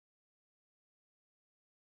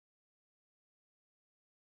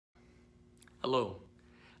Hello.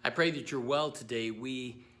 I pray that you're well today.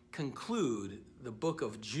 We conclude the book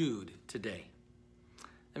of Jude today.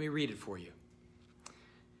 Let me read it for you.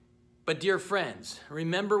 But dear friends,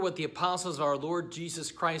 remember what the apostles of our Lord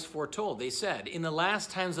Jesus Christ foretold. They said, in the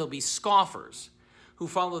last times there'll be scoffers who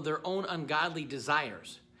follow their own ungodly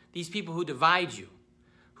desires. These people who divide you,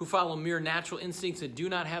 who follow mere natural instincts and do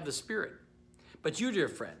not have the Spirit. But you, dear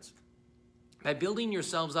friends, by building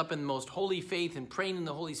yourselves up in the most holy faith and praying in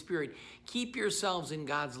the Holy Spirit, keep yourselves in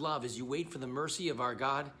God's love as you wait for the mercy of our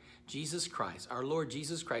God, Jesus Christ, our Lord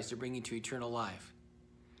Jesus Christ, to bring you to eternal life.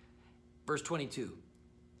 Verse 22,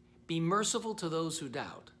 be merciful to those who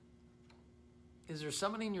doubt. Is there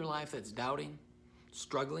somebody in your life that's doubting,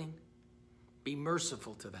 struggling? Be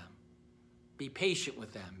merciful to them. Be patient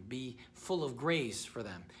with them. Be full of grace for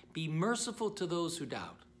them. Be merciful to those who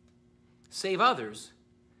doubt. Save others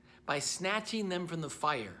by snatching them from the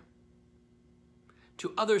fire.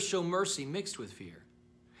 To others show mercy mixed with fear.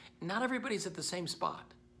 Not everybody's at the same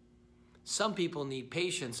spot. Some people need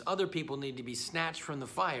patience. Other people need to be snatched from the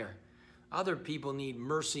fire. Other people need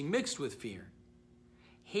mercy mixed with fear.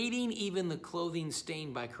 Hating even the clothing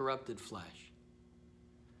stained by corrupted flesh.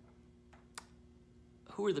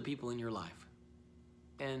 Who are the people in your life?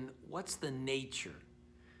 And what's the nature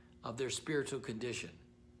of their spiritual condition?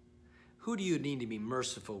 Who do you need to be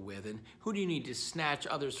merciful with? And who do you need to snatch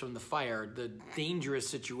others from the fire, the dangerous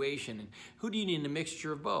situation? And who do you need a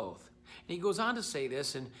mixture of both? And he goes on to say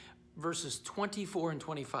this in verses 24 and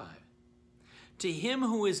 25. To him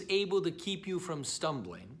who is able to keep you from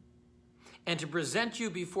stumbling and to present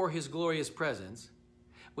you before his glorious presence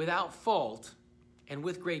without fault and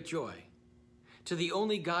with great joy. To the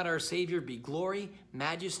only God our Savior be glory,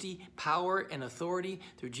 majesty, power, and authority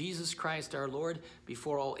through Jesus Christ our Lord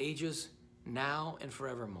before all ages, now and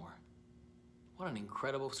forevermore. What an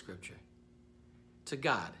incredible scripture. To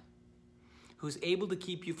God, who's able to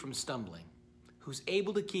keep you from stumbling, who's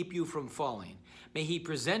able to keep you from falling, may he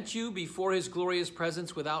present you before his glorious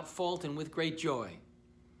presence without fault and with great joy.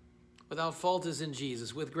 Without fault is in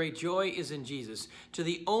Jesus, with great joy is in Jesus. To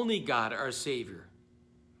the only God our Savior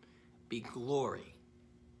be glory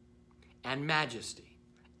and majesty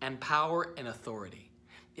and power and authority.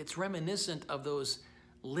 It's reminiscent of those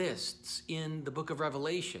lists in the book of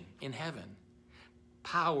Revelation in heaven.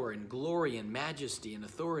 Power and glory and majesty and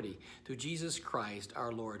authority through Jesus Christ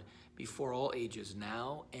our Lord before all ages,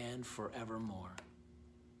 now and forevermore.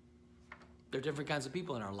 There are different kinds of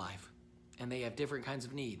people in our life, and they have different kinds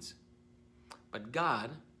of needs. But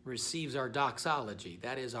God receives our doxology,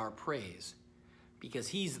 that is our praise, because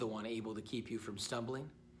he's the one able to keep you from stumbling.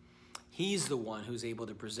 He's the one who's able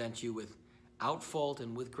to present you without fault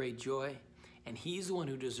and with great joy. And he's the one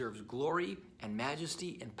who deserves glory and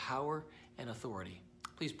majesty and power and authority.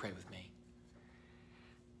 Please pray with me.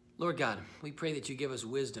 Lord God, we pray that you give us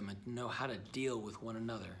wisdom and know how to deal with one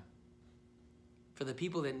another. For the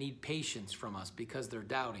people that need patience from us because they're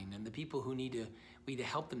doubting, and the people who we need to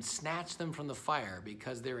help them snatch them from the fire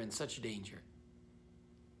because they're in such danger.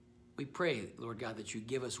 We pray, Lord God, that you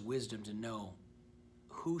give us wisdom to know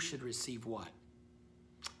who should receive what.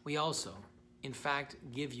 We also, in fact,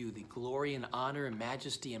 give you the glory and honor and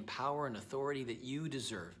majesty and power and authority that you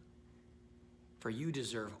deserve. For you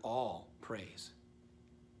deserve all praise.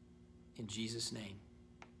 In Jesus' name,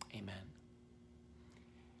 amen.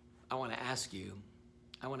 I want to ask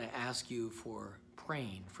you for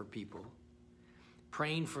praying for people.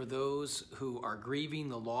 Praying for those who are grieving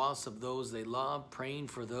the loss of those they love. Praying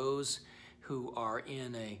for those who are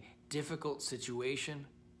in a difficult situation.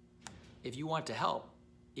 If you want to help,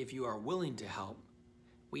 if you are willing to help,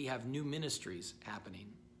 we have new ministries happening.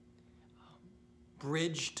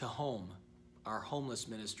 Bridge to Home, our homeless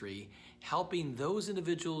ministry, helping those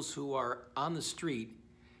individuals who are on the street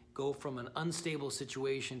go from an unstable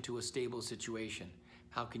situation to a stable situation.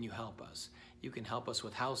 How can you help us? You can help us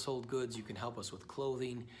with household goods. You can help us with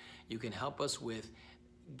clothing. You can help us with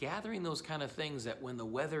gathering those kind of things that when the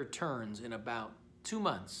weather turns in about 2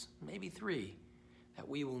 months, maybe 3, that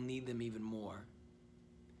we will need them even more.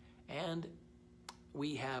 And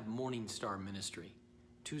we have Morning Star Ministry.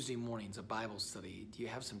 Tuesday mornings, a Bible study. Do you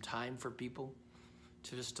have some time for people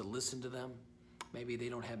just to listen to them? Maybe they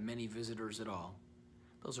don't have many visitors at all.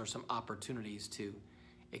 Those are some opportunities to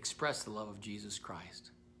express the love of Jesus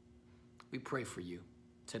Christ. We pray for you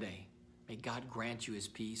today. May God grant you his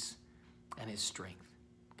peace and his strength.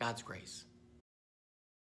 God's grace.